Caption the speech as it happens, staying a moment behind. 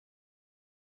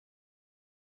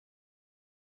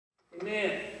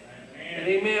Amen. And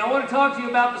amen. I want to talk to you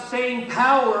about the same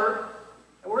power.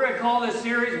 And we're going to call this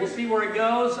series, we'll see where it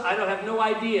goes. I don't have no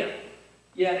idea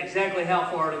yet exactly how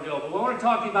far to go. But I want to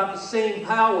talk to you about the same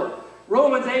power.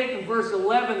 Romans 8 and verse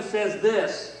 11 says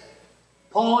this.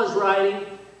 Paul is writing,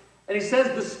 and he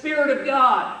says, the Spirit of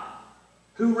God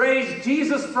who raised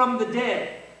Jesus from the dead.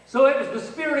 So it was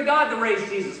the Spirit of God that raised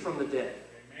Jesus from the dead.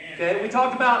 Okay, we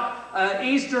talked about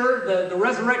Easter, the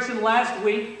resurrection last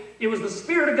week. It was the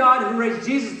Spirit of God who raised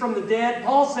Jesus from the dead.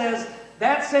 Paul says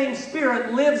that same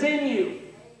Spirit lives in you.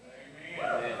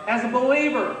 Amen. As a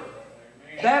believer.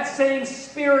 Amen. That same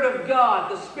Spirit of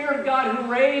God, the Spirit of God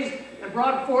who raised and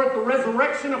brought forth the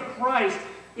resurrection of Christ,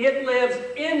 it lives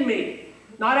in me.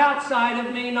 Not outside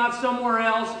of me, not somewhere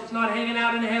else. It's not hanging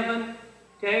out in heaven.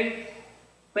 Okay?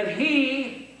 But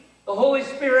He, the Holy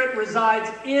Spirit, resides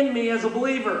in me as a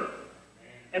believer.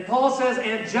 And Paul says,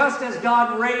 and just as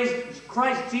God raised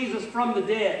Christ Jesus from the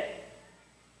dead,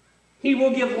 He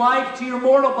will give life to your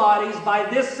mortal bodies by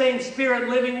this same Spirit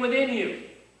living within you.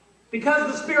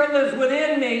 Because the Spirit lives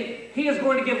within me, He is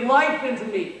going to give life into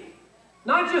me.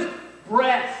 Not just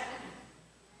breath,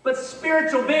 but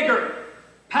spiritual vigor,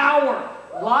 power,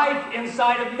 life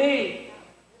inside of me.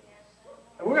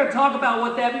 And we're going to talk about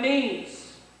what that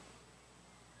means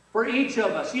for each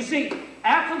of us. You see,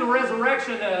 after the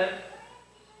resurrection,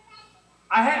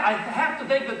 I have to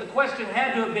think that the question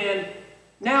had to have been,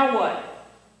 now what?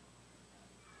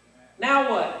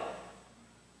 Now what?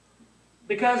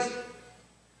 Because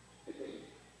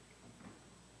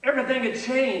everything had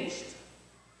changed.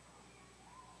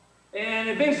 And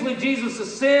eventually Jesus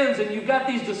ascends, and you've got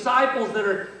these disciples that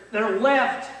are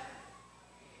left.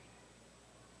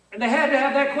 And they had to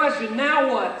have that question,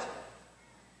 now what?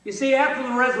 You see, after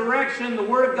the resurrection, the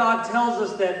Word of God tells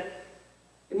us that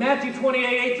in Matthew 28,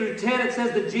 8 through 10, it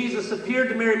says that Jesus appeared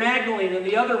to Mary Magdalene and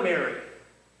the other Mary.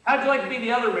 How'd you like to be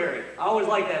the other Mary? I always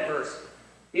like that verse.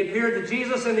 He appeared to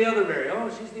Jesus and the other Mary. Oh,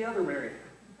 she's the other Mary.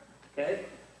 Okay?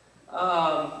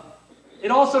 It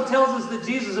also tells us that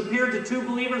Jesus appeared to two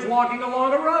believers walking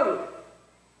along a road.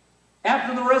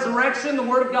 After the resurrection, the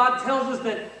Word of God tells us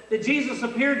that Jesus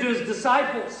appeared to His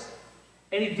disciples.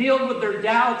 And He dealt with their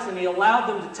doubts and He allowed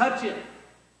them to touch Him.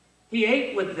 He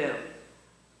ate with them.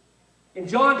 In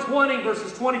John 20,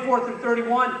 verses 24 through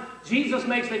 31, Jesus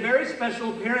makes a very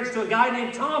special appearance to a guy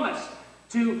named Thomas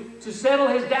to settle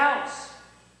his doubts.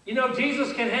 You know,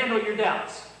 Jesus can handle your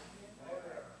doubts.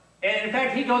 And in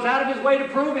fact, He goes out of His way to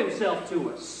prove Himself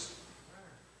to us.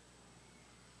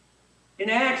 In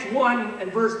Acts 1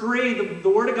 and verse 3, the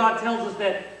Word of God tells us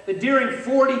that during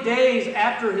 40 days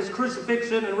after His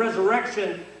crucifixion and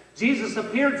resurrection, Jesus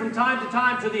appeared from time to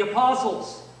time to the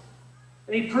apostles.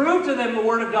 And He proved to them, the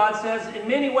Word of God says, in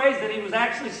many ways that He was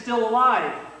actually still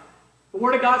alive. The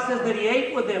Word of God says that He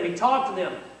ate with them, He talked to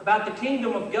them about the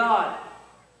kingdom of God.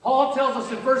 Paul tells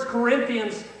us in 1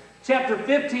 Corinthians chapter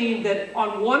 15 that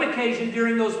on one occasion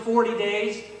during those 40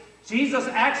 days, Jesus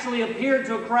actually appeared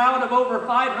to a crowd of over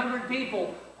 500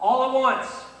 people all at once.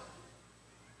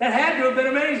 That had to have been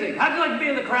amazing. How'd you like to be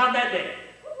in the crowd that day?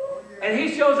 And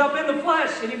He shows up in the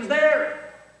flesh, and He was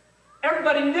there.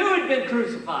 Everybody knew He'd been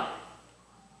crucified.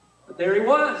 But there He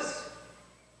was.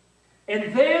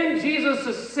 And then Jesus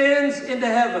ascends into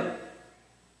heaven.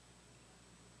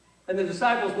 And the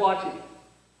disciples watch Him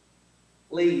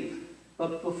leave.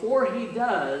 But before He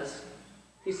does,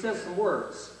 He says some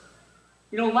words.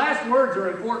 You know, last words are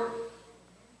important.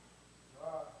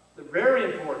 They're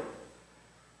very important.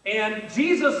 And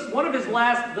Jesus, one of the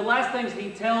last things He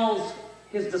tells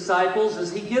His disciples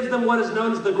is He gives them what is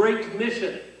known as the Great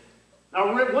Commission. Now,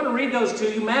 I want to read those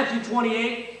to you. Matthew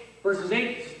 28, verses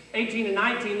 18 and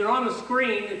 19. They're on the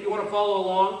screen if you want to follow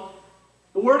along.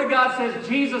 The Word of God says,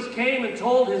 Jesus came and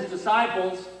told His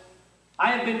disciples,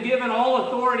 I have been given all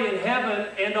authority in heaven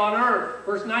and on earth.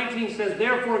 Verse 19 says,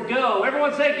 therefore go.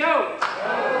 Everyone say go.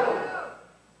 Go.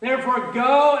 Therefore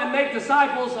go and make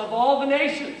disciples of all the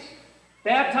nations,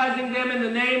 baptizing them in the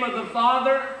name of the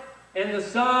Father and the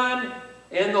Son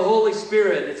and the Holy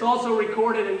Spirit. It's also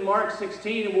recorded in Mark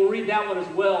 16, and we'll read that one as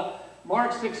well.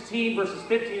 Mark 16, verses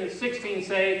 15 and 16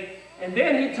 say, and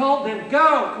then He told them,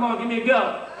 go. Come on, give me a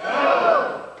go.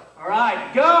 Go. All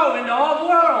right, go into all the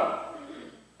world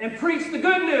and preach the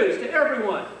good news to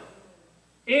everyone.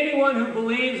 Anyone who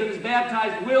believes and is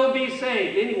baptized will be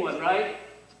saved. Anyone, right?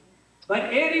 But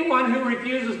anyone who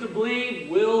refuses to believe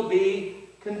will be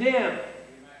condemned.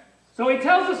 So He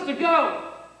tells us to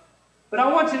go. But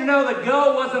I want you to know that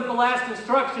go wasn't the last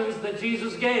instructions that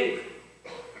Jesus gave.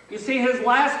 You see, His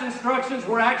last instructions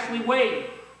were actually wait.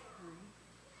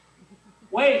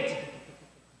 Wait.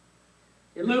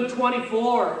 In Luke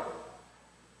 24,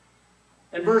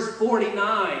 and verse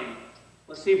 49.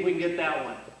 Let's see if we can get that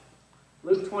one.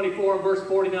 Luke 24 and verse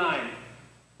 49.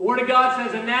 The Word of God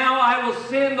says, "And now I will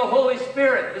send the Holy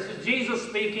Spirit." This is Jesus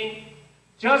speaking.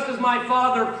 "Just as my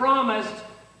Father promised,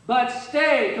 but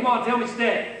stay." Come on, tell me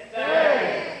stay.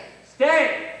 Stay.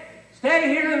 Stay. Stay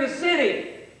here in the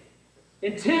city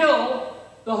until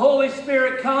the Holy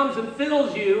Spirit comes and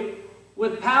fills you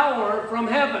with power from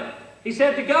heaven. He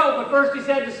said to go, but first he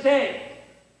said to stay.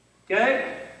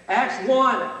 Okay? Acts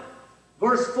 1,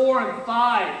 verse 4 and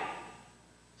 5.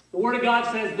 The Word of God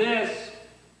says this.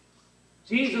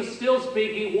 Jesus still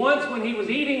speaking. "Once when he was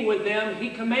eating with them, he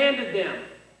commanded them."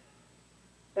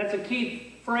 That's a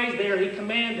key phrase there. He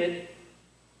commanded.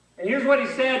 And here's what he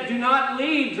said. "Do not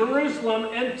leave Jerusalem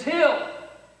until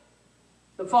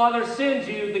the Father sends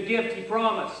you the gift he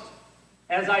promised,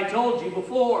 as I told you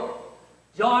before.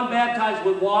 John baptized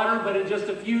with water, but in just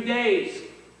a few days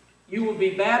you will be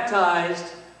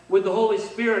baptized with the Holy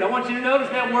Spirit." I want you to notice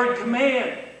that word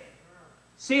command.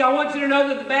 See, I want you to know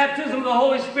that the baptism of the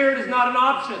Holy Spirit is not an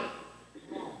option.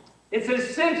 It's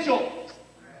essential.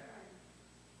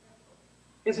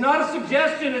 It's not a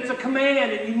suggestion, it's a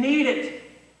command, and you need it.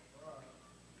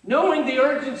 Knowing the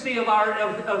urgency of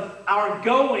our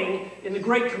going in the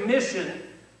Great Commission,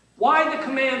 why the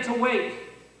command to wait?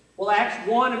 Well, Acts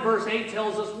 1 and verse 8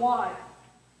 tells us why.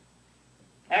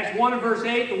 Acts 1 and verse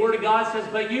 8, the Word of God says,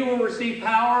 "But you will receive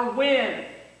power when?"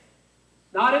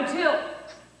 Not until.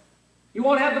 You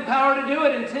won't have the power to do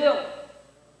it until.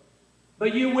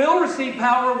 But you will receive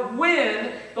power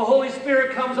when the Holy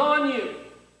Spirit comes on you.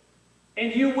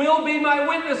 And you will be my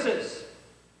witnesses,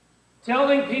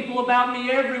 telling people about me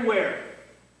everywhere,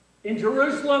 in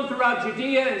Jerusalem, throughout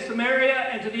Judea and Samaria,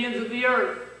 and to the ends of the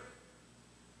earth.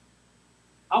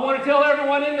 I want to tell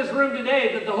everyone in this room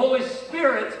today that the Holy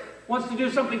Spirit wants to do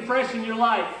something fresh in your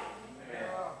life.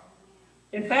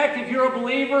 In fact, if you're a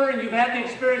believer and you've had the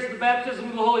experience of the baptism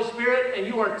of the Holy Spirit and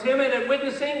you are timid at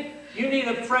witnessing, you need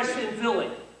a fresh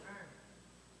infilling.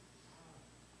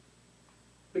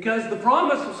 Because the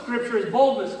promise of Scripture is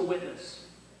boldness to witness.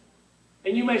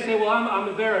 And you may say, "Well, I'm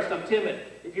embarrassed, I'm timid."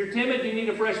 If you're timid, you need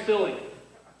a fresh filling.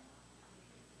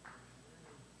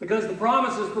 Because the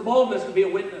promise is for boldness to be a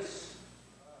witness.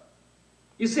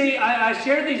 You see, I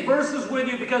shared these verses with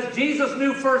you because Jesus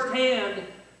knew firsthand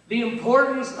the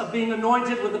importance of being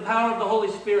anointed with the power of the Holy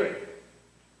Spirit.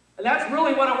 And that's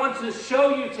really what I want to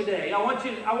show you today. I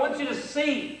want you to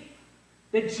see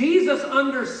that Jesus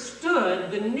understood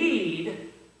the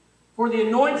need for the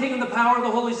anointing and the power of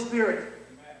the Holy Spirit.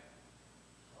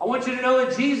 I want you to know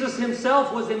that Jesus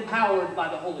himself was empowered by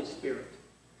the Holy Spirit.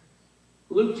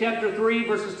 Luke chapter 3,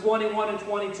 verses 21 and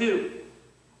 22.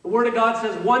 The Word of God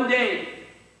says, "One day,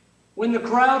 when the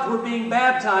crowds were being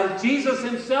baptized, Jesus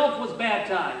himself was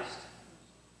baptized.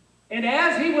 And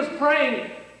as he was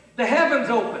praying, the heavens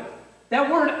opened."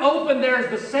 That word "open" there is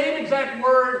the same exact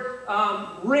word,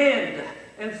 rend.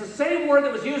 And it's the same word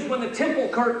that was used when the temple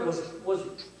curtain was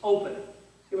open.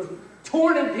 It was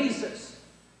torn in pieces.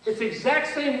 It's the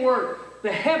exact same word.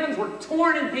 The heavens were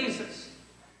torn in pieces.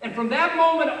 And from that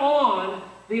moment on,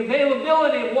 the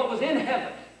availability of what was in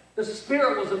heaven, the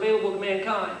Spirit was available to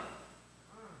mankind.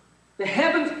 The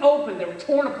heavens opened, they were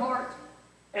torn apart,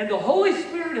 and the Holy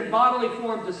Spirit in bodily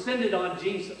form descended on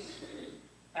Jesus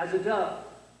as a dove.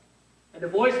 And a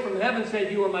voice from heaven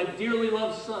said, "You are my dearly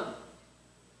loved Son,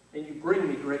 and you bring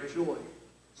me great joy."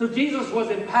 So Jesus was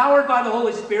empowered by the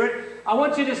Holy Spirit. I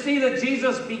want you to see that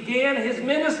Jesus began his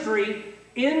ministry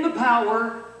in the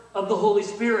power of the Holy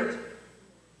Spirit.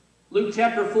 Luke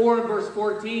chapter 4 and verse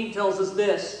 14 tells us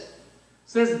this. It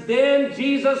says, "Then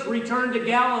Jesus returned to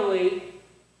Galilee,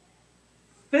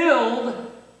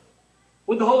 filled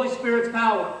with the Holy Spirit's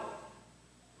power."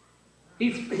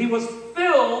 He was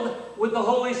filled with the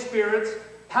Holy Spirit's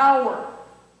power.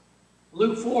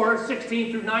 Luke 4,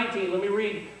 16 through 19. Let me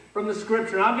read from the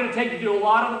Scripture. I'm going to take you to a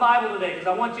lot of the Bible today because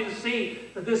I want you to see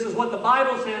that this is what the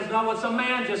Bible says, not what some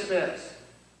man just says.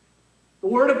 The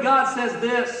Word of God says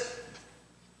this.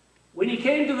 "When he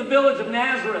came to the village of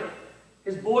Nazareth,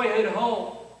 his boyhood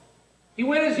home, he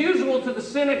went as usual to the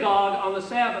synagogue on the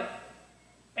Sabbath,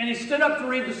 and he stood up to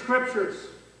read the Scriptures."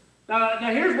 Now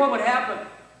here's what would happen.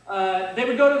 They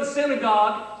would go to the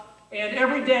synagogue, and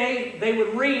every day they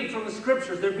would read from the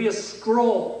Scriptures. There'd be a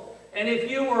scroll. And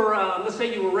if you were, let's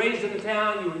say you were raised in the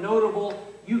town, you were notable,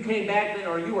 you came back then,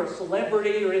 or you were a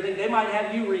celebrity or anything, they might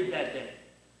have you read that day.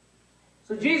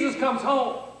 So Jesus comes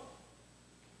home,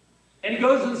 and he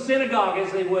goes to the synagogue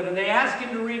as they would, and they ask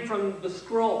him to read from the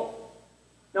scroll.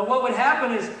 Now what would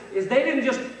happen is they didn't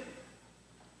just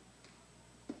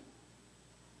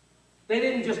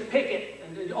pick it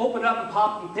and open up and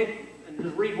pop and pick and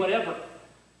just read whatever.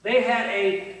 They had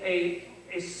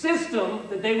a system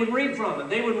that they would read from,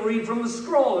 and they would read from the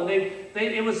scroll, and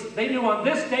they knew on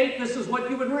this date this is what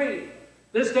you would read.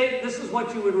 This date this is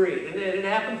what you would read, and it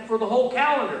happened for the whole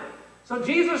calendar. So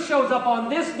Jesus shows up on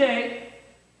this day,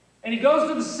 and he goes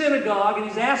to the synagogue, and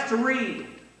he's asked to read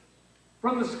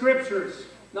from the Scriptures.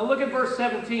 Now look at verse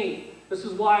 17. This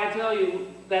is why I tell you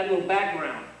that little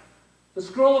background. The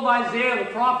scroll of Isaiah the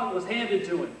prophet was handed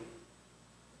to him.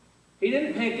 He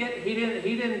didn't pick it. He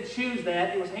didn't choose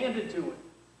that. It was handed to him.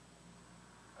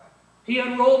 He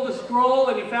unrolled the scroll,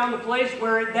 and he found the place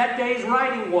where that day's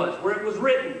writing was, where it was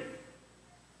written.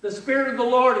 The Spirit of the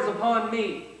Lord is upon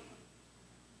me.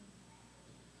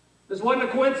 This wasn't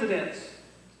a coincidence.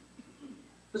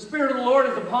 The Spirit of the Lord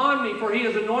is upon me, for he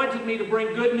has anointed me to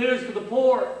bring good news to the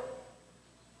poor.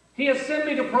 He has sent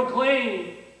me to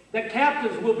proclaim that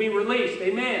captives will be released.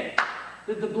 Amen.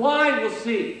 That the blind will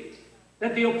see.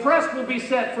 That the oppressed will be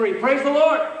set free. Praise the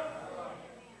Lord.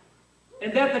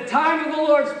 And that the time of the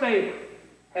Lord's favor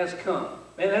has come.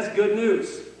 Man, that's good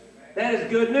news. That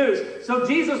is good news. So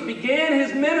Jesus began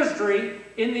his ministry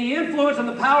in the influence and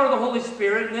the power of the Holy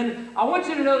Spirit. And then I want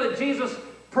you to know that Jesus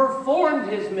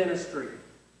performed his ministry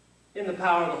in the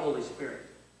power of the Holy Spirit.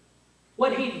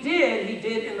 What he did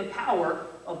in the power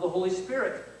of the Holy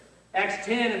Spirit. Acts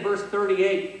 10 and verse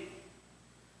 38.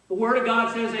 The Word of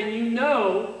God says, and you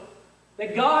know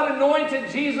that God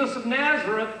anointed Jesus of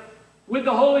Nazareth with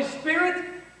the Holy Spirit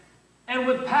and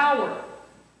with power.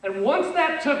 And once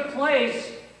that took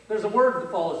place, there's a word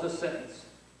that follows this sentence.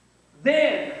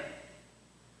 Then,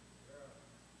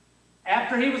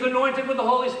 after he was anointed with the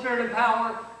Holy Spirit and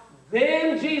power,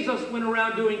 then Jesus went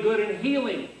around doing good and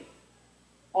healing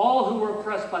all who were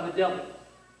oppressed by the devil.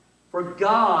 For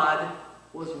God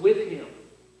was with him.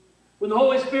 When the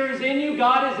Holy Spirit is in you,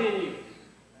 God is in you.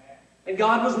 And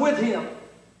God was with him.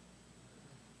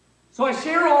 So I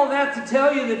share all that to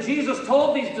tell you that Jesus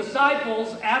told these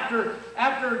disciples after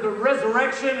the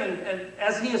resurrection and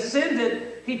as he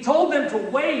ascended, he told them to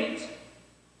wait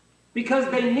because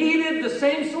they needed the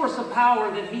same source of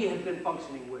power that he had been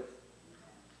functioning with.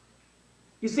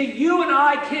 You see, you and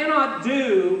I cannot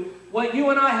do what you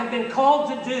and I have been called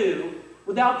to do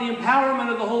without the empowerment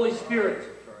of the Holy Spirit.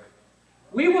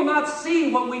 We will not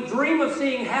see what we dream of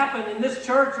seeing happen in this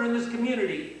church or in this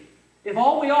community if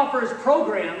all we offer is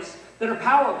programs that are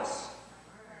powerless.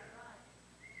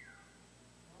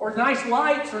 Or nice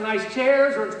lights, or nice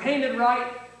chairs, or it's painted right.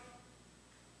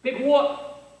 Big whoop.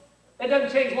 That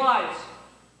doesn't change lives.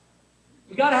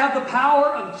 You've got to have the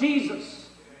power of Jesus,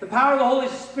 the power of the Holy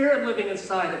Spirit living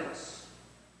inside of us.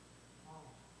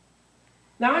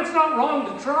 Now, it's not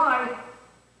wrong to try.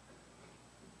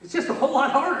 It's just a whole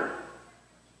lot harder.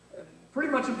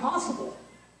 Pretty much impossible.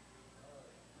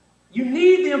 You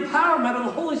need the empowerment of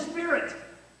the Holy Spirit.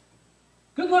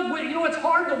 Good luck. You know, it's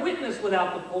hard to witness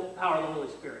without the power of the Holy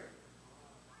Spirit.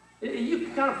 You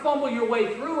can kind of fumble your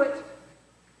way through it.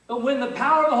 But when the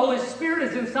power of the Holy Spirit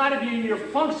is inside of you and you're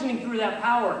functioning through that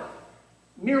power,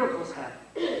 miracles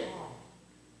happen.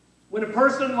 When a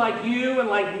person like you and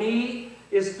like me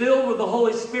is filled with the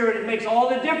Holy Spirit, it makes all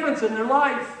the difference in their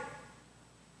life.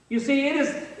 You see,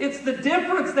 it's the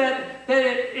difference that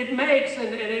it makes,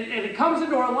 and it comes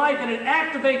into our life, and it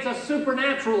activates us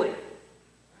supernaturally.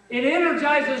 It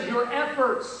energizes your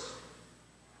efforts.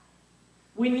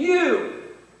 When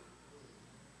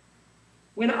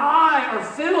I are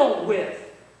filled with,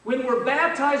 when we're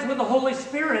baptized with the Holy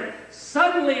Spirit,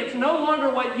 suddenly it's no longer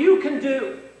what you can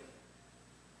do,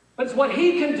 but it's what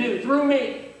he can do through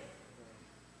me.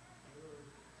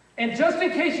 And just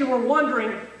in case you were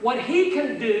wondering, what he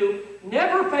can do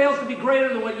never fails to be greater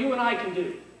than what you and I can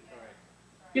do.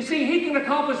 You see, he can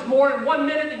accomplish more in 1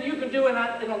 minute than you can do in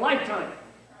a lifetime.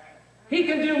 He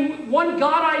can do one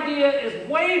God idea is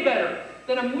way better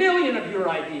than 1,000,000 of your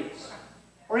ideas.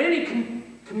 Or any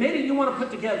committee you want to put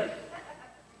together.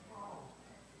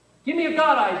 Give me a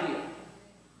God idea.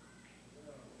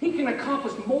 He can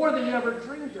accomplish more than you ever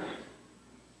dreamed of.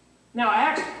 Now,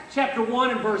 Acts chapter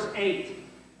 1 and verse 8.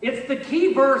 It's the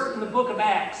key verse in the book of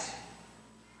Acts.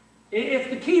 It's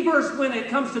the key verse when it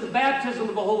comes to the baptism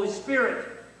of the Holy Spirit.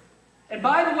 And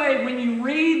by the way, when you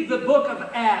read the book of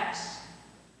Acts,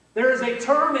 there is a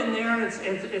term in there, and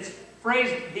it's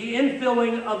phrased the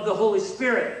infilling of the Holy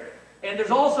Spirit. And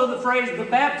there's also the phrase the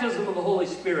baptism of the Holy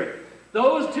Spirit.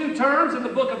 Those two terms in the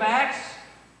book of Acts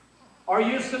are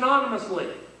used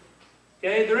synonymously.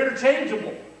 Okay, they're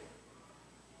interchangeable.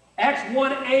 Acts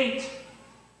 1:8,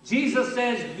 Jesus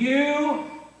says, you,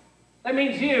 that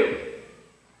means you.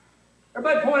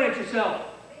 Everybody point at yourself.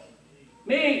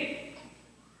 Me.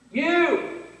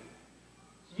 You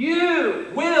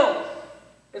will.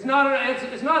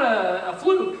 It's not a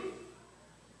fluke.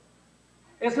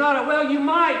 It's not a, well, you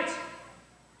might.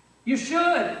 You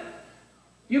should.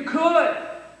 You could.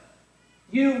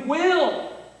 You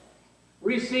will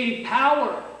receive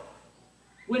power.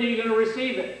 When are you going to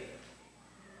receive it?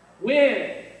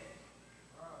 When?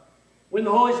 When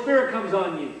the Holy Spirit comes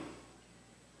on you.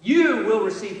 You will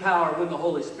receive power when the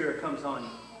Holy Spirit comes on you.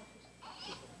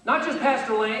 Not just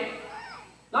Pastor Lane.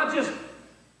 Not just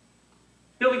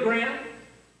Billy Graham.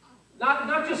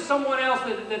 Not just someone else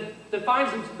that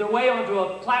finds their way onto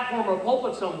a platform or a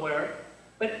pulpit somewhere.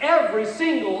 But every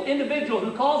single individual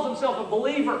who calls himself a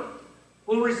believer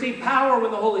will receive power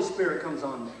when the Holy Spirit comes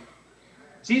on them.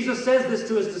 Jesus says this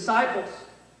to his disciples.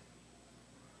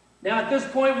 Now at this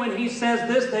point when he says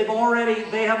this,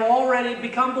 they have already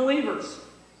become believers.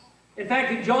 In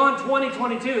fact, in John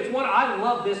 20:22, I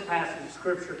love this passage of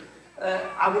Scripture.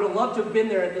 I would have loved to have been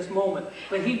there at this moment.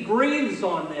 But he breathes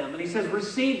on them and he says,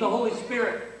 receive the Holy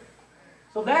Spirit.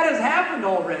 So that has happened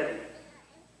already.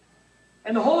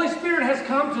 And the Holy Spirit has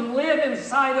come to live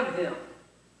inside of them.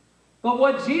 But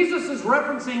what Jesus is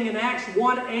referencing in Acts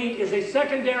 1:8 is a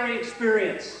secondary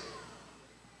experience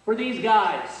for these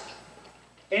guys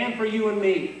and for you and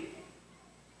me.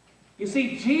 You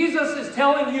see, Jesus is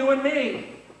telling you and me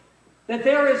that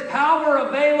there is power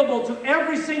available to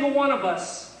every single one of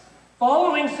us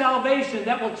following salvation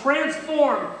that will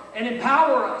transform and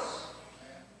empower us.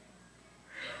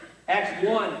 Acts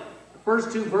 1, the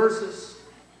first 2 verses.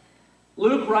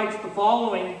 Luke writes the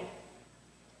following.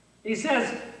 He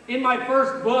says, in my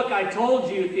first book, I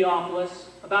told you, Theophilus,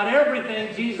 about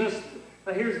everything Jesus...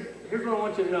 Now here's what I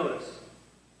want you to notice.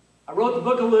 I wrote the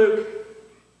book of Luke,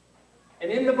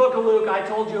 and in the book of Luke, I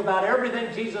told you about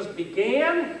everything Jesus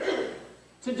began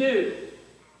to do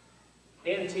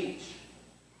and teach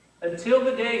until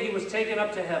the day he was taken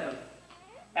up to heaven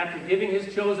after giving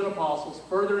his chosen apostles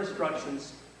further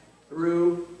instructions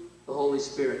through the Holy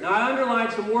Spirit. Now, I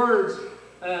underlined some words,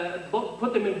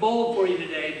 put them in bold for you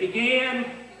today.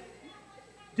 Began,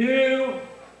 do,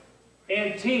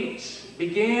 and teach.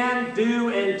 Began, do,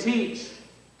 and teach.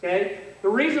 Okay? The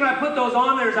reason I put those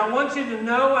on there is I want you to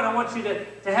know and I want you to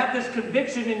have this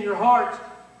conviction in your heart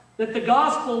that the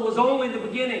gospel was only the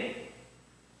beginning.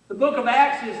 The book of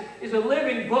Acts is a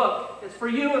living book. It's for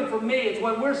you and for me. It's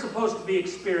what we're supposed to be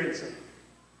experiencing.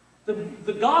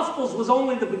 The Gospels was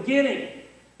only the beginning.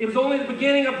 It was only the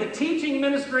beginning of the teaching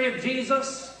ministry of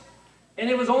Jesus, and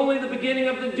it was only the beginning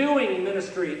of the doing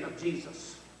ministry of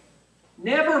Jesus.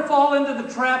 Never fall into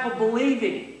the trap of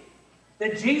believing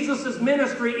that Jesus'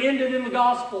 ministry ended in the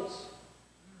Gospels.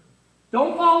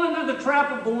 Don't fall into the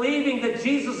trap of believing that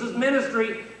Jesus'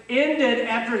 ministry ended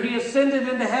after he ascended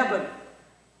into heaven.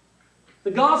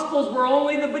 The Gospels were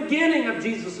only the beginning of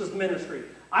Jesus' ministry.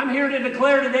 I'm here to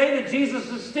declare today that Jesus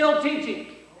is still teaching.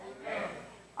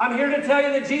 I'm here to tell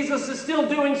you that Jesus is still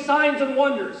doing signs and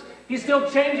wonders. He's still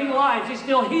changing lives. He's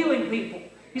still healing people.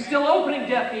 He's still opening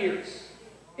deaf ears.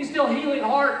 He's still healing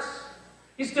hearts.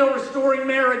 He's still restoring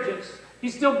marriages.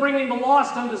 He's still bringing the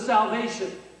lost unto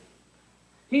salvation.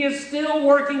 He is still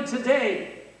working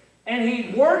today, and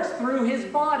he works through his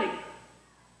body.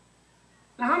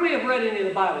 Now, how many have read any of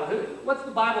the Bible? What's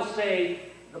the Bible say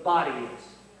the body is?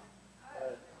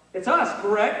 It's us,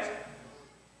 correct?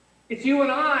 It's you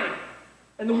and I.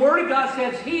 And the Word of God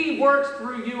says he works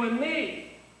through you and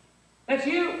me. That's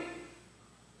you.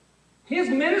 His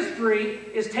ministry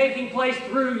is taking place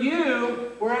through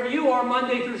you wherever you are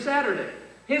Monday through Saturday.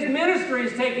 His ministry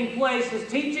is taking place, his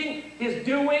teaching, his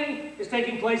doing is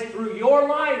taking place through your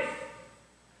life,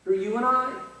 through you and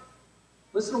I.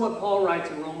 Listen to what Paul writes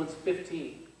in Romans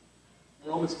 15.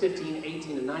 Romans 15,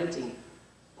 18, and 19.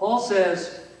 Paul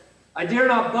says, I dare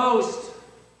not boast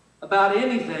about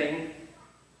anything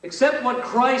except what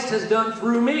Christ has done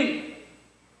through me,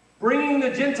 bringing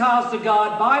the Gentiles to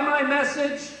God by my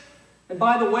message and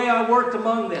by the way I worked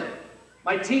among them,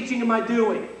 my teaching and my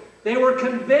doing. They were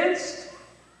convinced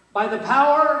by the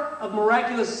power of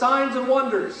miraculous signs and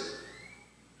wonders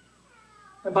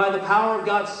and by the power of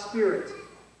God's Spirit.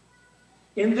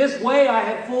 In this way, I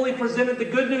have fully presented the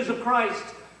good news of Christ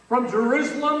from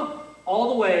Jerusalem all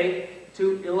the way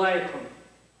to Eliakim.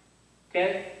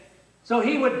 Okay? So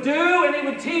he would do and he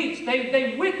would teach.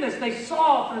 They witnessed, they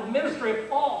saw through the ministry of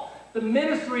Paul, the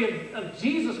ministry of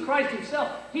Jesus Christ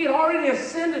himself. He had already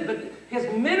ascended, but his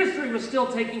ministry was still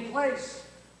taking place.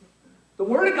 The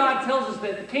Word of God tells us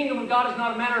that the kingdom of God is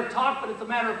not a matter of talk, but it's a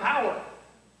matter of power.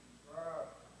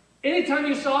 Anytime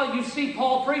you see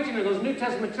Paul preaching in those New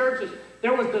Testament churches,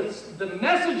 there was the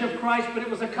message of Christ, but it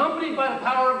was accompanied by the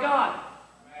power of God.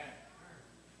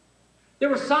 There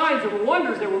were signs, there were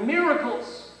wonders, there were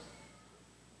miracles.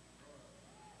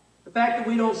 The fact that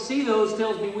we don't see those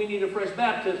tells me we need a fresh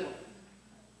baptism.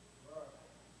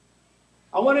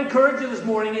 I want to encourage you this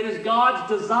morning, it is God's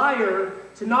desire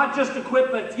to not just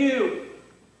equip a few,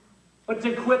 but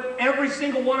to equip every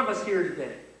single one of us here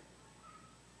today.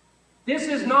 This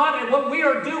is not, what we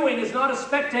are doing is not a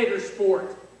spectator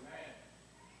sport.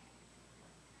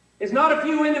 It's not a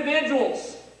few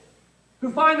individuals who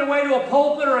find their way to a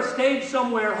pulpit or a stage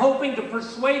somewhere hoping to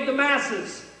persuade the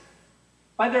masses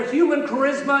by their human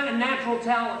charisma and natural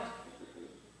talent.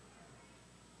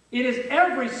 It is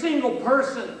every single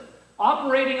person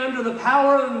operating under the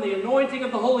power and the anointing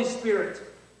of the Holy Spirit.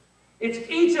 It's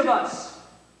each of us.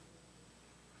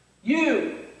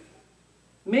 You,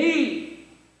 me,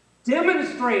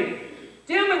 demonstrating,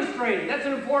 that's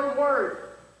an important word.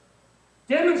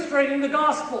 Demonstrating the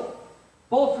gospel,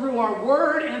 both through our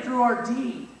word and through our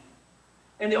deed.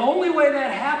 And the only way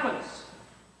that happens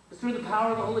is through the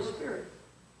power of the Holy Spirit.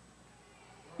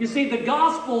 You see, the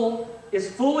gospel is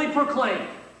fully proclaimed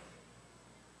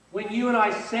when you and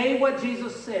I say what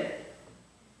Jesus said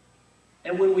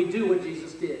and when we do what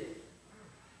Jesus did.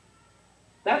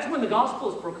 That's when the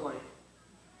gospel is proclaimed.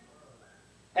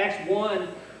 Acts 1,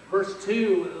 verse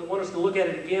 2, I want us to look at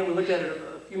it again. We looked at it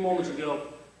a few moments ago.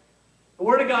 The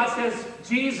Word of God says,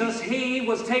 Jesus, He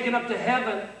was taken up to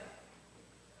heaven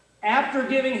after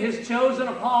giving His chosen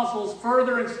apostles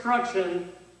further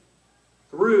instruction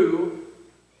through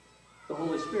the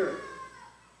Holy Spirit.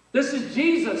 This is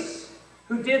Jesus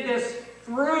who did this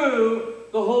through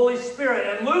the Holy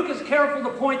Spirit. And Luke is careful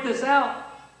to point this out.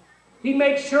 He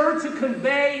makes sure to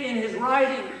convey in his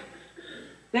writing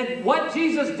that what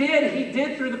Jesus did, He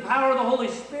did through the power of the Holy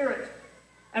Spirit.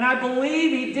 And I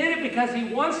believe He did it because He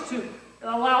wants to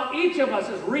allow each of us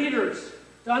as readers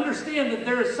to understand that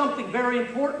there is something very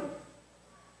important.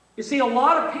 You see, a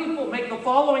lot of people make the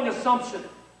following assumption.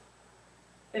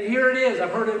 And here it is.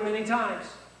 I've heard it many times.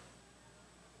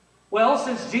 Well,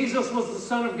 since Jesus was the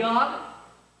Son of God,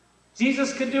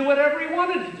 Jesus could do whatever He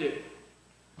wanted to do.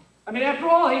 I mean, after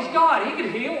all, He's God. He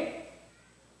could heal.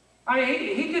 I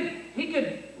mean, he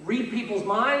could read people's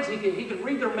minds. He could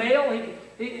read their mail.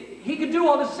 He could do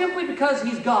all this simply because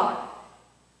He's God.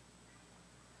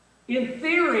 In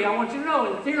theory, I want you to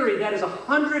know, in theory, that is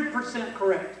 100%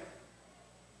 correct.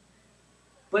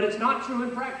 But it's not true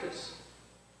in practice.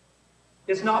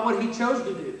 It's not what He chose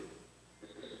to do.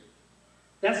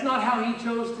 That's not how He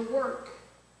chose to work.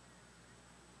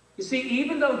 You see,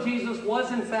 even though Jesus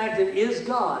was in fact and is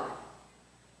God,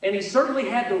 and He certainly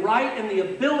had the right and the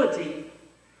ability,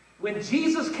 when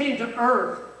Jesus came to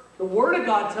earth, the Word of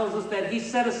God tells us that He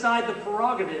set aside the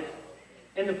prerogative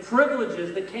and the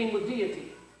privileges that came with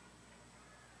deity.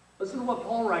 Listen to what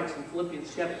Paul writes in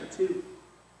Philippians chapter 2.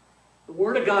 The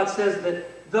Word of God says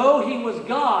that though He was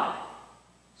God,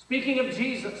 speaking of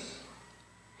Jesus,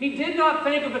 He did not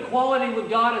think of equality with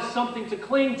God as something to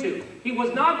cling to. He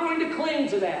was not going to cling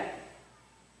to that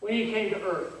when He came to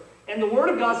earth. And the Word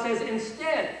of God says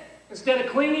instead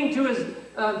of clinging to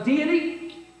His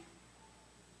deity,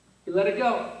 He let it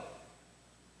go.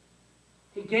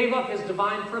 He gave up His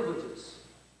divine privileges.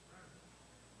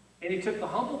 And He took the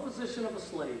humble position of a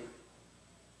slave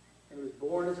and was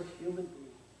born as a human being.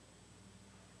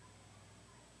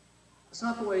 That's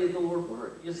not the way the Lord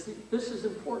worked. You see, this is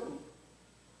important.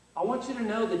 I want you to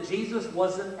know that Jesus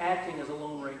wasn't acting as a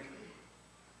Lone Ranger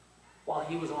while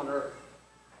He was on earth.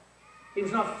 He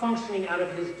was not functioning out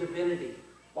of His divinity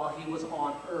while He was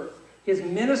on earth. His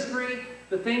ministry,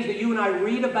 the things that you and I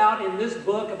read about in this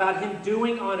book, about Him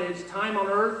doing on His time on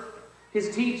earth,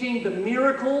 His teaching, the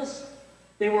miracles,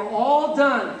 they were all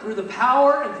done through the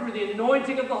power and through the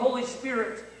anointing of the Holy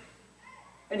Spirit.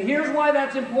 And here's why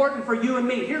that's important for you and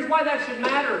me. Here's why that should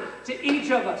matter to each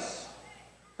of us.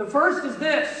 The first is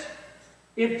this.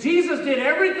 If Jesus did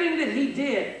everything that He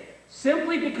did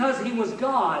simply because He was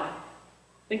God,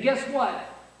 then guess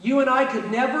what? You and I could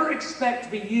never expect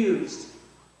to be used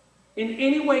in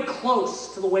any way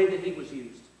close to the way that He was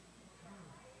used.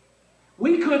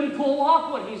 We couldn't pull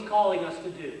off what He's calling us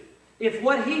to do. If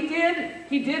what He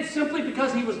did simply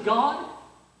because He was God,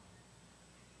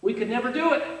 we could never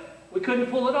do it. We couldn't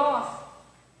pull it off.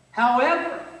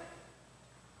 However,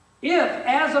 if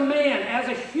as a man, as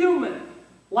a human,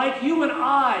 like you and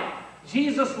I,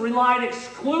 Jesus relied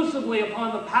exclusively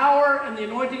upon the power and the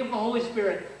anointing of the Holy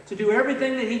Spirit to do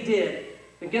everything that He did,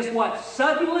 then guess what?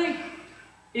 Suddenly,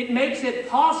 it makes it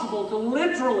possible to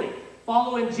literally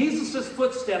follow in Jesus'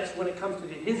 footsteps when it comes to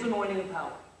His anointing and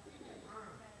power.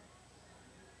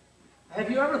 Have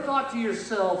you ever thought to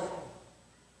yourself,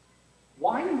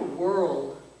 why in the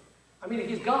world, I mean,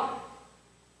 He's God.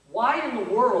 Why in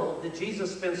the world did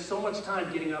Jesus spend so much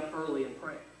time getting up early and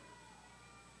praying?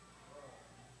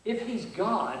 If he's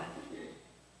God,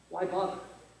 why bother?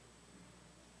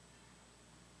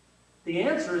 The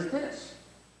answer is this.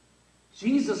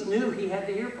 Jesus knew he had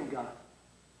to hear from God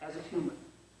as a human.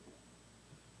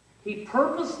 He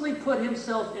purposely put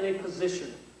himself in a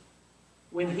position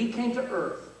when he came to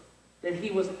earth that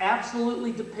he was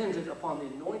absolutely dependent upon the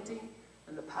anointing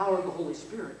and the power of the Holy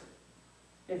Spirit.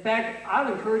 In fact, I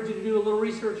would encourage you to do a little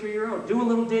research of your own. Do a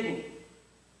little digging.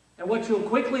 And what you'll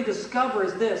quickly discover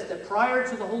is this, that prior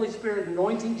to the Holy Spirit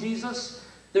anointing Jesus,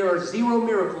 there are 0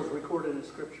 miracles recorded in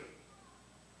Scripture.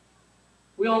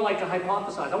 We all like to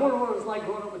hypothesize. I wonder what it was like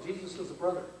growing up with Jesus as a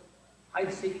brother. Hide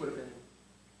and seek would have been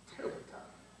terribly tough,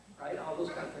 right? All those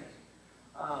kind of things.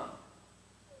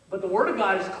 But the Word of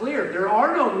God is clear. There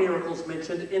are no miracles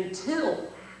mentioned until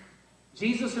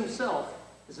Jesus himself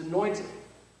is anointed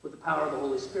with the power of the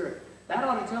Holy Spirit. That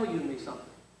ought to tell you and me something.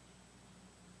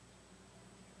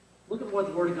 Look at what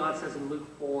the Word of God says in Luke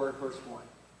 4, verse 1.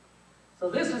 So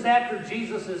this is after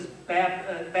Jesus'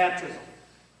 baptism.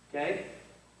 Okay?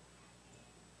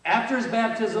 After his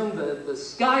baptism, the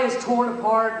sky is torn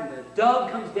apart, and the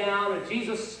dove comes down, and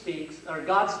Jesus speaks, or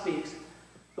God speaks.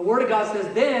 The Word of God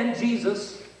says, then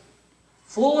Jesus,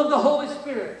 full of the Holy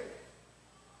Spirit,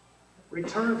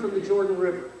 returned from the Jordan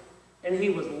River, and he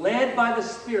was led by the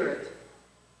Spirit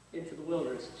into the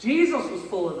wilderness. Jesus was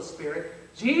full of the Spirit.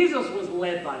 Jesus was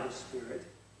led by the Spirit.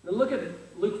 Now look at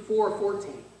Luke 4:14.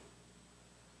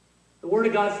 The Word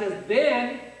of God says,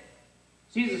 then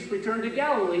Jesus returned to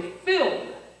Galilee, filled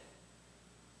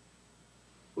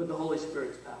with the Holy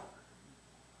Spirit's power.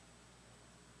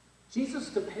 Jesus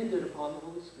depended upon the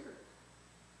Holy Spirit.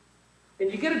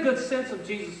 And you get a good sense of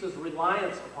Jesus'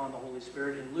 reliance upon the Holy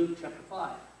Spirit in Luke chapter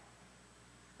 5,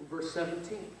 in verse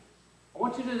 17.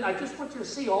 I just want you to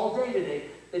see all day today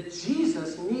that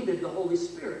Jesus needed the Holy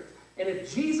Spirit. And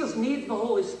if Jesus needs the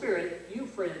Holy Spirit, you,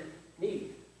 friend,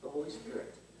 need the Holy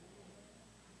Spirit.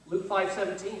 Luke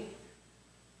 5:17.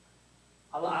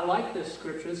 I like this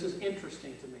scripture. This is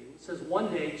interesting to me. It says,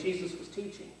 one day Jesus was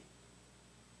teaching.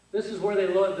 This is where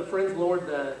the friends lowered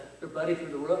their buddy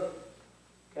through the roof.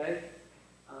 Okay?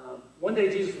 One day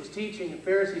Jesus was teaching, and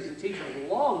Pharisees and teachers of the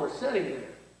law were sitting there.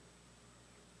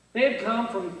 They had come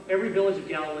from every village of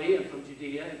Galilee and from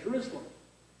Judea and Jerusalem.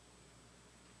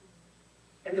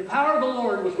 And the power of the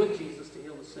Lord was with Jesus to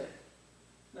heal the sick.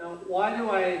 Now, why do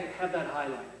I have that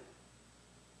highlighted?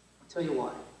 I'll tell you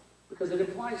why. Because it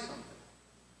implies something.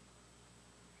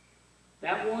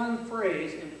 That one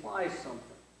phrase implies something.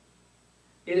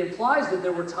 It implies that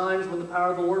there were times when the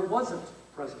power of the Lord wasn't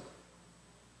present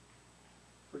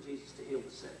for Jesus to heal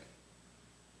the sick.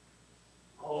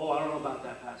 Oh, I don't know about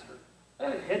that, Pastor.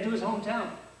 Head to his hometown.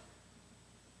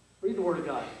 Read the Word of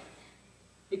God.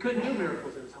 He couldn't do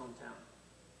miracles in his hometown.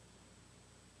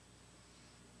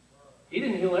 He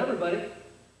didn't heal everybody.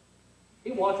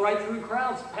 He walked right through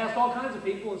crowds, past all kinds of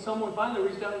people, and someone finally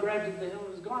reached out and grabbed the hem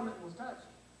of his garment and was touched.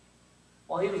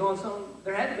 While he was on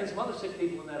there had to have been some other sick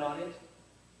people in that audience.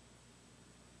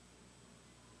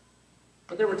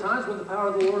 But there were times when the power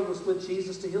of the Lord was with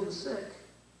Jesus to heal the sick.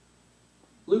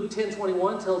 Luke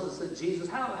 10:21 tells us that Jesus,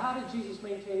 how did Jesus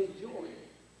maintain his joy?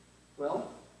 Well,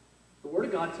 the Word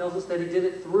of God tells us that he did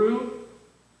it through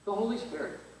the Holy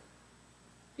Spirit.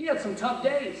 He had some tough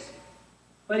days,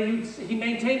 but he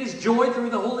maintained his joy through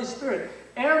the Holy Spirit.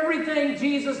 Everything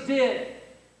Jesus did,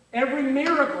 every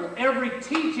miracle, every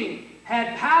teaching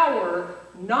had power,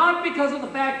 not because of the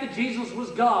fact that Jesus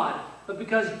was God, but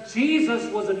because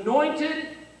Jesus was anointed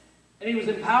and he was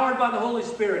empowered by the Holy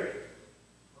Spirit.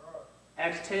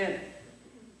 Acts 10,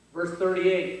 verse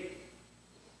 38.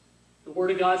 The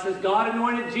Word of God says, God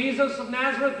anointed Jesus of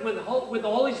Nazareth with the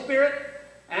Holy Spirit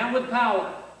and with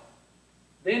power.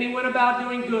 Then he went about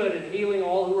doing good and healing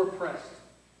all who were oppressed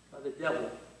by the devil,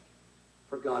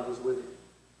 for God was with him.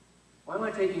 Why am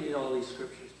I taking you to all these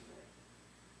scriptures today?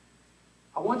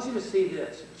 I want you to see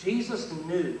this. Jesus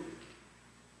knew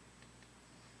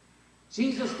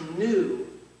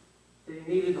that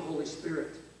he needed the Holy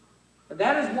Spirit. And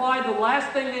that is why the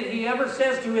last thing that he ever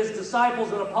says to his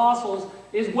disciples and apostles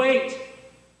is wait.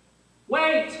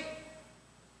 Wait.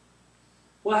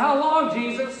 Well, how long,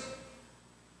 Jesus?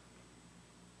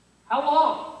 How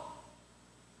long?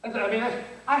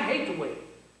 I hate to wait.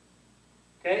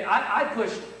 Okay, I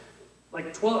push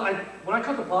like 12. When I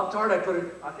cook a Pop-Tart,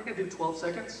 I think I do 12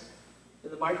 seconds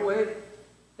in the microwave.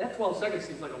 That 12 seconds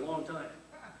seems like a long time.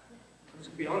 I'm just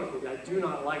going to be honest with you. I do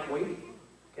not like waiting.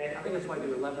 Okay, I think that's why I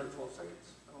do 11 or 12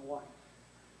 seconds. I don't know why.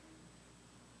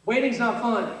 Waiting's not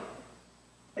fun.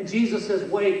 And Jesus says,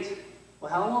 wait.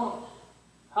 Well, how long?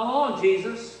 How long,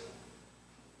 Jesus?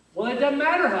 Well, it doesn't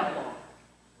matter how long.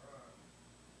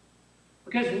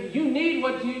 Because you need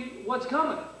what's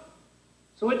coming.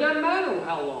 So it doesn't matter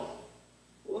how long.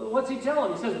 What's he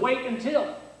telling? He says, wait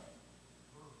until.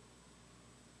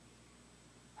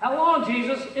 How long,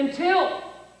 Jesus? Until.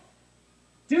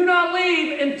 Do not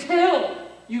leave until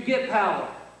you get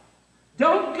power.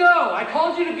 Don't go. I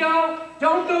called you to go.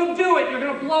 Don't go do it. You're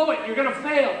going to blow it. You're going to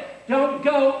fail. Don't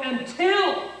go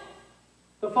until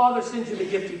the Father sends you the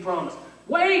gift he promised.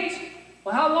 Wait.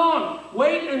 Well, how long?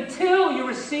 Wait until you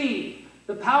receive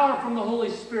the power from the Holy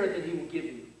Spirit that he will give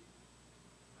you.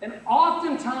 And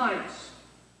oftentimes,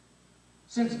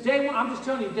 since day one, I'm just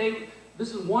telling you,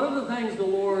 this is one of the things the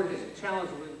Lord has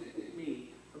challenged with me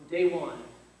from day one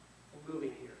in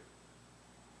moving here.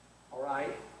 All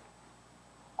right?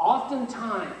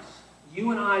 Oftentimes,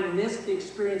 you and I miss the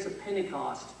experience of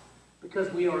Pentecost because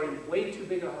we are in way too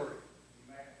big a hurry.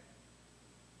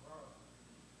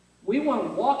 We want to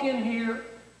walk in here,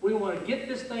 we want to get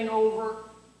this thing over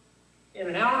in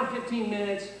an hour and 15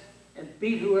 minutes and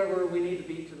beat whoever we need to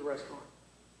beat to the restaurant.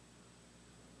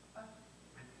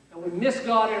 And we miss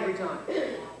God every time.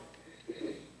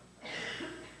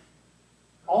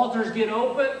 Altars get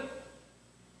open.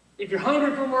 If you're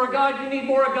hungry for more of God, you need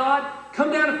more of God,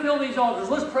 come down and fill these altars.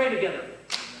 Let's pray together.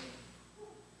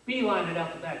 Beeline it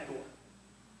out the back door.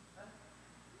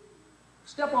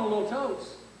 Step on little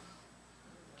toes.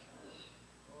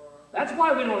 That's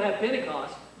why we don't have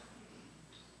Pentecost.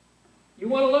 You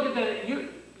want to look at the,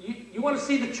 you want to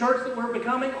see the church that we're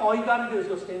becoming, all you got to do is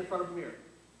go stand in front of a mirror.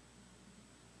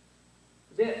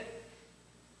 That's it.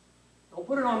 Don't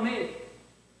put it on me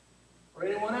or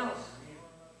anyone else.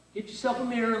 Get yourself a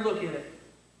mirror and look at it.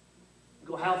 And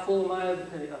go, how full am I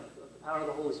of the power of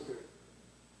the Holy Spirit?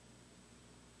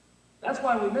 That's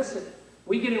why we miss it.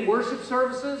 We get in worship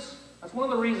services. That's one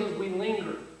of the reasons we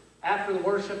linger after the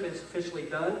worship is officially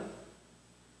done.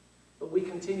 But we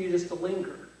continue just to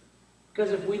linger.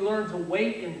 Because if we learn to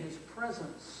wait in his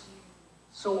presence,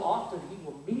 so often he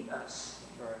will meet us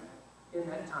in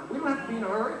that time. We don't have to be in a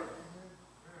hurry.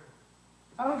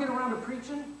 If I don't get around to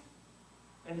preaching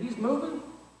and he's moving,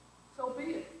 so be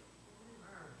it.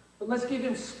 But let's give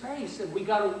him space, and we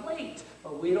got to wait.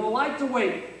 But we don't like to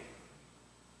wait.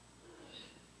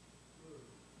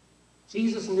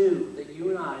 Jesus knew that you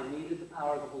and I needed the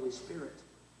power of the Holy Spirit.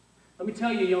 Let me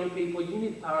tell you, young people, you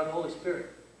need the power of the Holy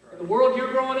Spirit. In the world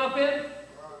you're growing up in,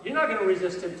 you're not going to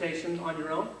resist temptation on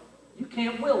your own. You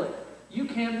can't will it. You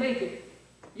can't make it.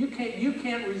 You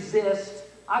can't resist.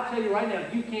 I tell you right now,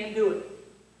 you can't do it.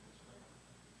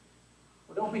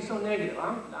 Well, don't be so negative.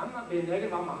 I'm not being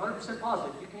negative. I'm 100%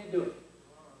 positive. You can't do it.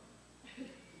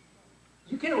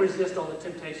 You can't resist all the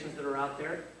temptations that are out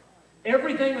there.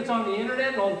 Everything that's on the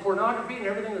internet and all the pornography and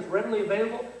everything that's readily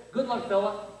available, good luck,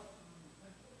 fella.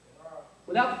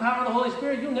 Without the power of the Holy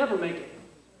Spirit, you'll never make it.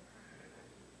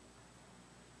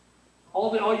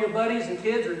 All your buddies and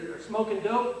kids are smoking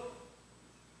dope,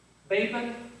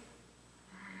 vaping,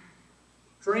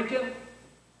 drinking,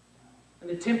 and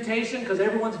the temptation, because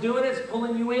everyone's doing it, is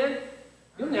pulling you in.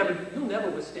 You'll never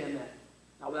withstand that.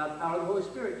 Not without the power of the Holy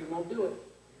Spirit, you won't do it.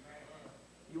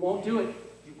 You won't do it.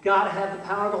 You've got to have the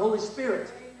power of the Holy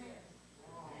Spirit.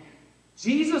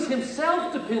 Jesus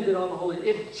himself depended on the Holy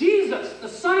Spirit. If Jesus, the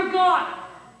Son of God,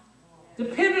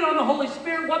 depended on the Holy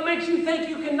Spirit, what makes you think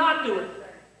you cannot do it?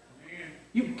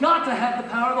 You've got to have the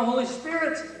power of the Holy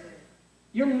Spirit.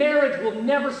 Your marriage will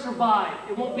never survive.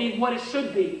 It won't be what it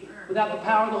should be without the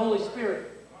power of the Holy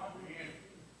Spirit.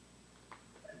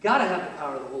 You've got to have the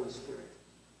power of the Holy Spirit.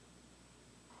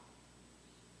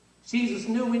 Jesus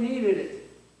knew we needed it.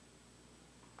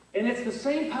 And it's the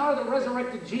same power that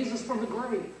resurrected Jesus from the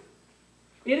grave.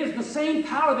 It is the same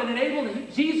power that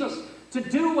enabled Jesus to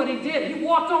do what he did. He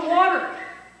walked on water.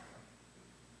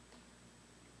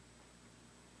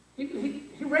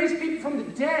 He raised people from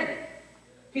the dead.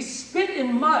 He spit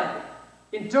in mud,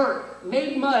 in dirt,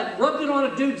 made mud, rubbed it on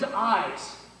a dude's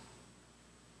eyes,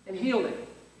 and healed him.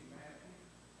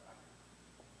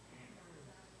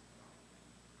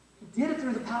 He did it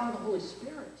through the power of the Holy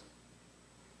Spirit.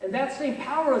 And that same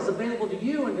power is available to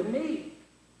you and to me.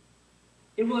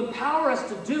 It will empower us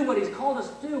to do what he's called us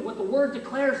to do, what the Word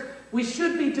declares we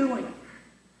should be doing.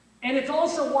 And it's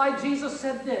also why Jesus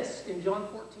said this in John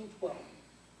 14:12.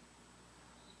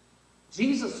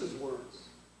 Jesus' words.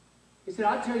 He said,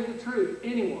 I tell you the truth,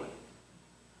 anyone.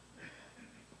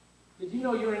 Did you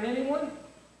know you're an anyone?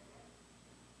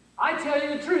 I tell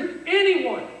you the truth,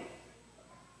 anyone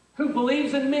who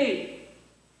believes in me.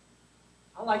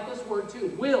 I like this word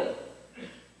too, will.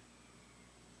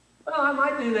 Well, I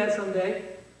might do that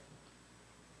someday.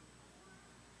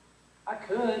 I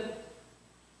could.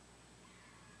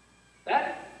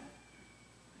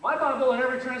 My Bible Bible, in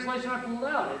every translation I pulled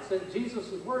out, it said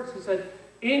Jesus' words. He said,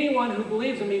 anyone who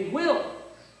believes in me will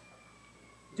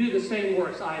do the same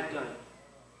works I have done.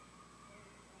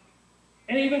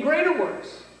 And even greater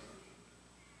works.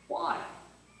 Why?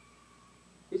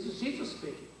 This is Jesus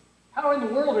speaking. How in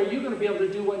the world are you going to be able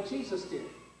to do what Jesus did?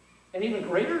 And even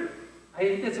greater?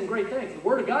 He did some great things. The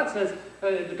Word of God says,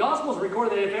 the Gospels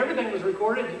record that if everything was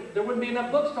recorded, there wouldn't be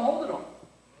enough books to hold it on.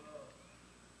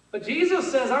 But Jesus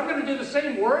says, I'm going to do the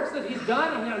same works that He's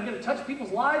done. I'm going to touch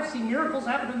people's lives, see miracles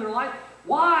happen in their life.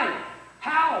 Why?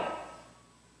 How?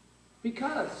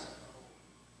 Because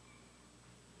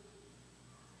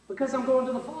I'm going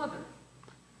to the Father.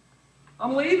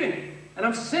 I'm leaving. And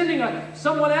I'm sending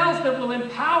someone else that will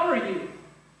empower you.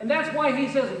 And that's why He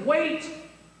says, wait.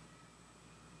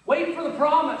 Wait for the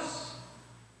promise.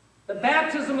 The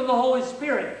baptism of the Holy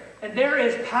Spirit. And there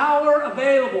is power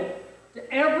available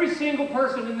to every single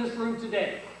person in this room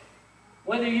today.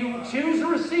 Whether you choose to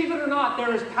receive it or not,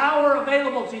 there is power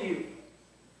available to you.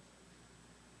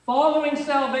 Following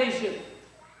salvation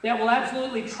that will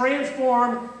absolutely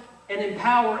transform and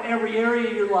empower every area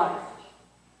of your life.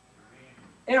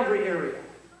 Every area.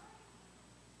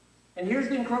 And here's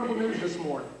the incredible news this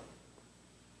morning.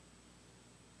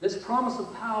 This promise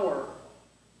of power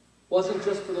wasn't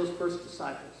just for those first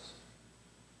disciples.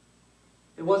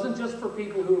 It wasn't just for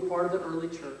people who were part of the early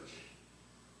church.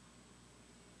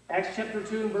 Acts chapter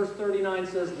 2 and verse 39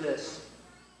 says this.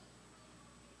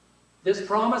 This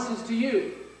promise is to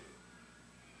you.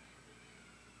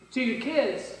 To your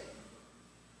kids.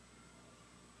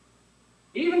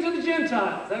 Even to the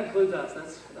Gentiles. That includes us.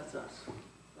 That's us.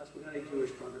 We got any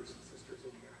Jewish brothers and sisters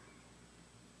in here.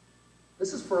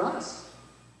 This is for us.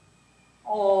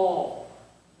 All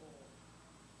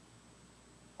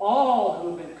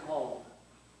who have been called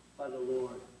by the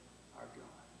Lord our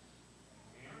God.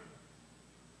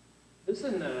 This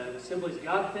isn't the Assembly's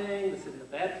God thing. This isn't the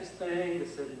Baptist thing.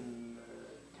 This isn't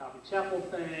the Calvary Chapel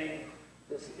thing.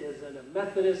 This isn't a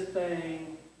Methodist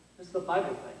thing. This is the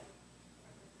Bible thing.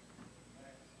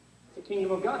 It's a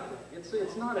kingdom of God thing.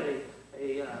 It's not a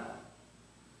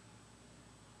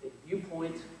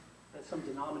viewpoint that some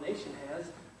denomination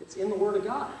has. It's in the Word of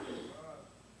God.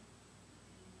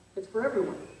 It's for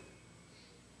everyone.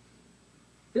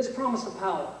 This promise of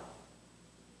power,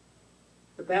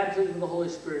 the baptism of the Holy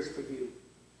Spirit, is for you.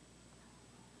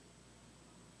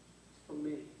 It's for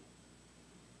me.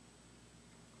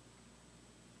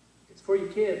 It's for your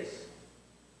kids. It's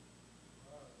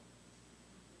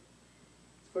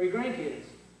for your grandkids.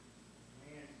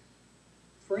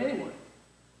 It's for anyone.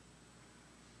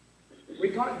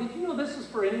 Did you know this is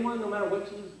for anyone, no matter what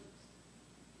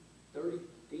dirty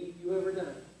deed you ever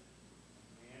done?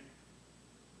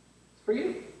 It's for you.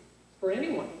 It's for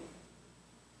anyone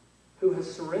who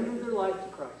has surrendered their life to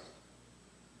Christ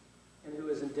and who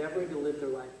is endeavoring to live their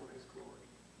life for His glory.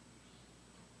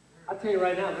 I tell you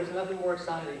right now, there's nothing more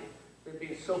exciting than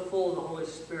being so full of the Holy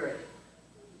Spirit.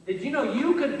 Did you know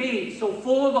you could be so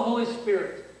full of the Holy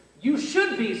Spirit? You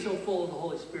should be so full of the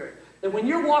Holy Spirit that when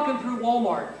you're walking through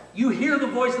Walmart, you hear the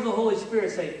voice of the Holy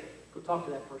Spirit say, go talk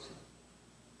to that person.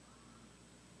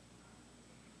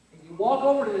 And you walk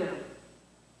over to them.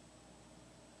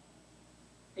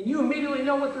 And you immediately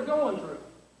know what they're going through.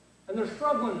 And they're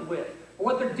struggling with. Or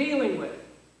what they're dealing with.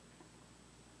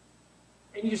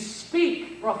 And you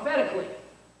speak prophetically.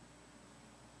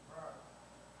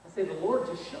 And say, the Lord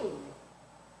just showed me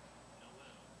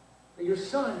that your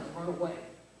son has run away.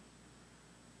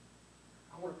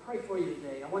 I want to pray for you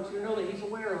today. I want you to know that He's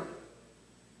aware of it.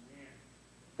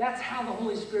 That's how the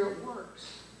Holy Spirit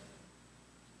works.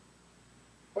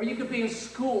 Or you could be in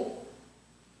school,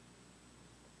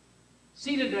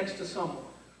 seated next to someone.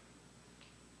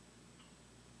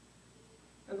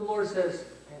 And the Lord says,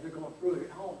 man, they're going through it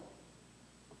at home.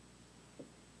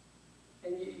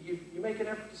 And you make an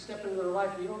effort to step into their life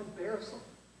and you don't embarrass them.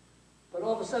 But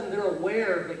all of a sudden they're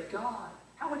aware that God,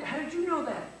 how did you know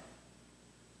that?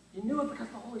 You knew it because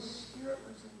the Holy Spirit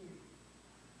lives in you.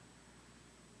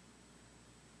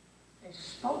 And He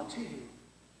spoke to you.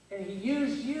 And He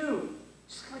used you,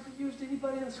 just like He used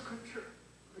anybody in Scripture.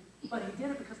 But He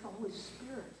did it because the Holy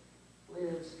Spirit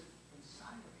lives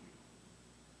inside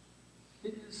of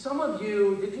you. Some of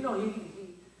you, did you know He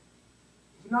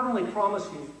not only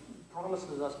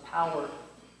promises us power,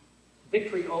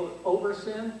 victory over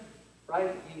sin,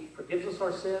 right? He forgives us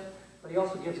our sin, but He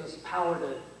also gives us power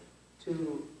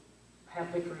to have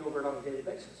victory over it on a daily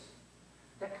basis.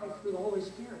 That comes through the Holy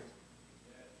Spirit.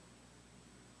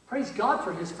 Praise God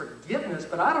for His forgiveness,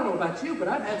 but I don't know about you, but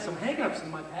I've had some hang-ups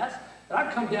in my past that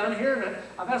I've come down here and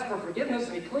I've asked for forgiveness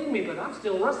and He cleaned me, but I'm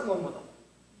still wrestling with them.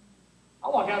 I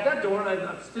walk out that door and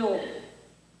I'm still,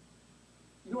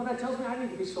 you know what that tells me? I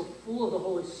need to be so full of the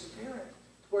Holy Spirit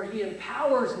where He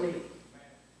empowers me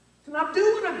to not do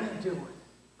what I've been doing.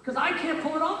 Because I can't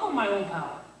pull it off on my own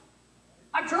power.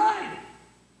 I've tried.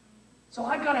 So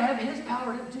I've got to have His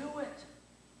power to do it.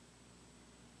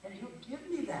 And He'll give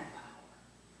me that power.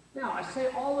 Now, I say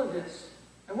all of this,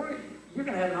 and you're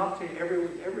going to have an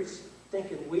opportunity every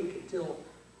stinking week until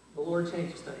the Lord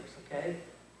changes things, okay?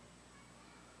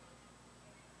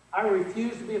 I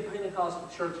refuse to be a Pentecostal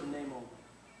church in name only.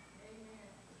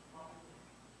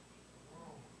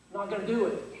 Not going to do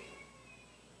it.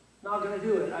 Not going to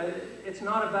do it. It's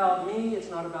not about me. It's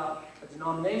not about a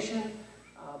denomination.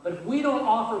 But if we don't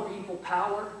offer people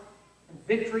power and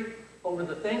victory over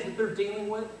the things that they're dealing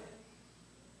with,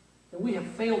 then we have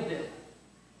failed them.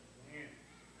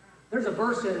 There's a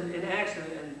verse in Acts,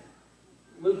 and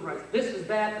Luke writes, this is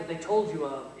that they told you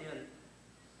of in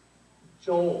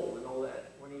Joel and all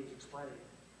that when he was explaining it.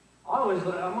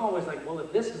 I'm always like, well,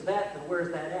 if this is that, then where's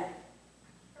that at?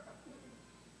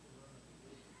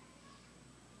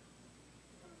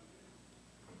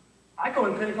 I go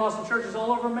in Pentecostal churches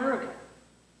all over America.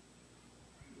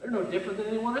 They're no different than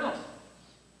anyone else.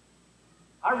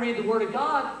 I read the Word of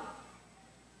God,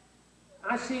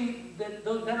 and I see that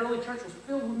that early church was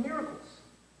filled with miracles.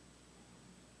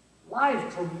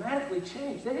 Lives dramatically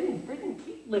changed. They didn't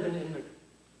keep living in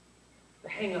the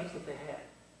hang-ups that they had.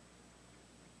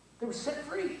 They were set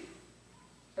free.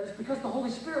 And it's because the Holy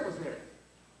Spirit was there.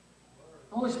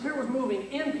 The Holy Spirit was moving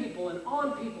in people and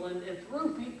on people and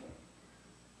through people.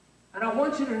 And I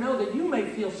want you to know that you may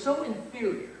feel so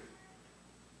inferior.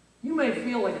 You may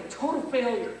feel like a total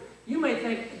failure. You may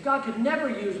think, God could never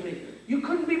use me. You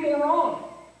couldn't be more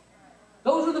wrong.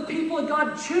 Those are the people that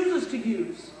God chooses to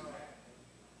use.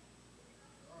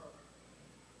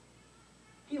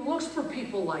 He looks for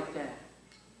people like that.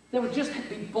 That would just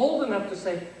be bold enough to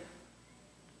say,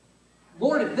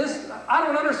 Lord, I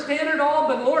don't understand it all,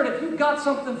 but Lord, if you've got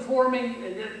something for me,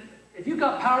 if you've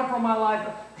got power for my life,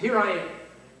 here I am.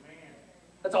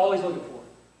 That's all He's looking for.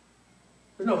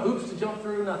 There's no hoops to jump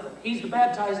through, nothing. He's the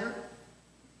baptizer.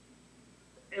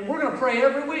 And we're going to pray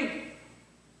every week.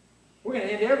 We're going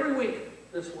to end every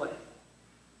week this way.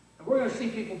 And we're going to see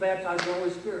people baptized in the Holy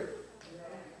Spirit.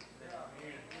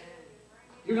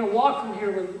 You're going to walk from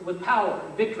here with power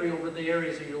and victory over the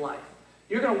areas of your life.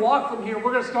 You're going to walk from here,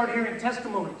 we're going to start hearing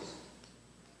testimonies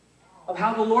of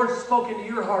how the Lord's spoken to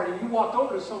your heart, and you walked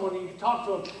over to someone and you talked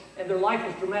to them, and their life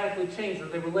was dramatically changed, or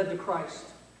they were led to Christ.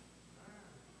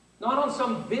 Not on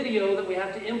some video that we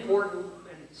have to import and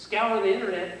scour the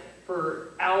internet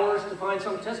for hours to find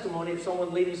some testimony of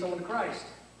someone leading someone to Christ.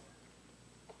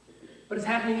 But it's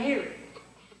happening here.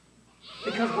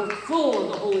 Because we're full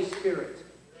of the Holy Spirit.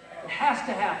 It has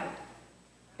to happen.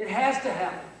 It has to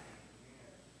happen.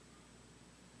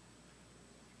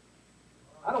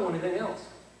 I don't want anything else.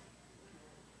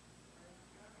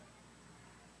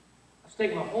 I've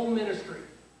staked my whole ministry.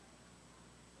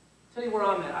 I'll tell you where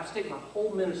I'm at. I've staked my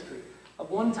whole ministry.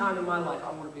 Of one time in my life,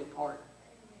 I want to be a part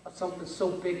of something so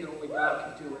big that only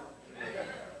God can do it.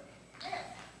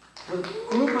 With a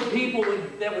group of people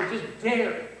that would just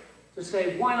dare to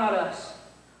say, why not us?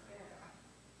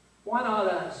 Why not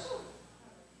us?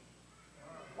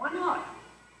 Why not?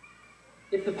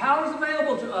 If the power is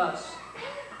available to us,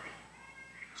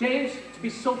 James, to be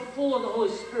so full of the Holy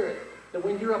Spirit that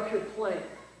when you're up here playing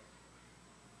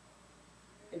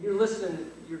and you're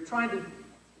listening, you're trying to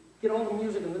get all the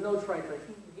music and the notes right, but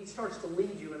he starts to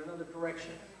lead you in another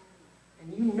direction.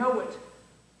 And you know it.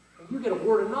 And you get a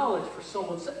word of knowledge for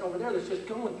someone sitting over there that's just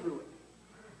going through it.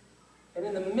 And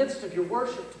in the midst of your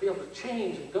worship, to be able to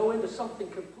change and go into something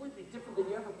completely different than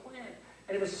you ever planned.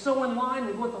 And it was so in line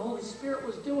with what the Holy Spirit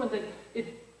was doing that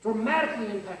it dramatically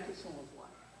impacted someone's life.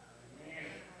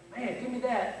 Man, give me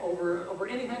that over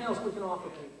anything else we can offer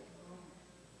people.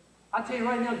 I tell you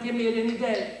right now, give me it any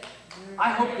day.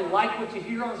 I hope you like what you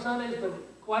hear on Sundays, but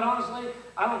quite honestly,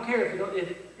 I don't care if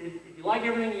you like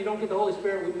everything and you don't get the Holy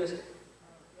Spirit, we missed it.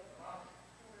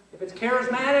 If it's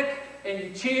charismatic and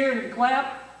you cheer and you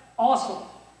clap, awesome.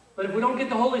 But if we don't get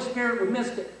the Holy Spirit, we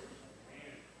missed it.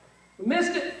 We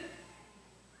missed it.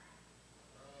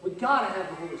 We've got to have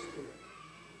the Holy Spirit.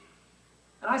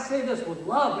 And I say this with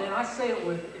love, man. I say it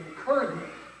with encouragement.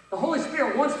 The Holy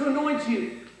Spirit wants to anoint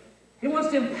you. He wants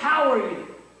to empower you.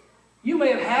 You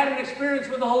may have had an experience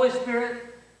with the Holy Spirit.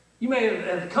 You may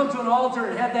have come to an altar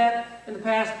and had that in the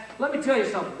past. Let me tell you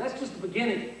something. That's just the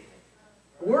beginning.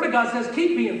 The Word of God says,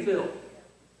 keep being filled.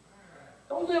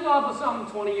 Don't live off of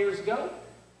something 20 years ago.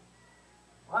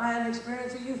 Well, I had an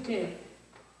experience at youth camp.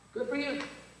 Good for you.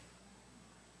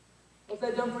 What's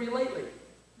that done for you lately?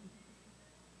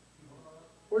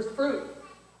 Where's the fruit?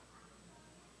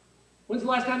 When's the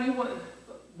last time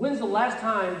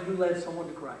you led someone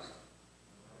to Christ?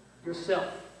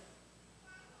 Yourself.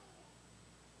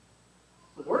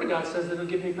 The Word of God says that it'll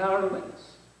give me power to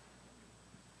witness.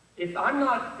 If I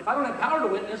don't have power to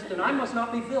witness, then I must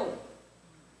not be filled.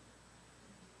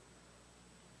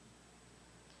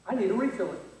 I need to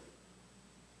refill it.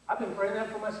 I've been praying that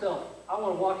for myself. I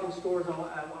want to walk in stores. I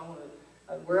want to,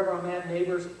 wherever I'm at,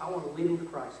 neighbors, I want to lead them to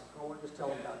Christ. I don't want to just tell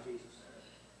them about Jesus.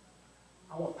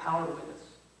 I want power to witness.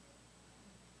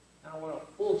 And I want a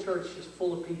full church just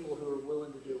full of people who are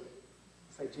willing to do it.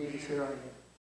 Say, Jesus, here I am.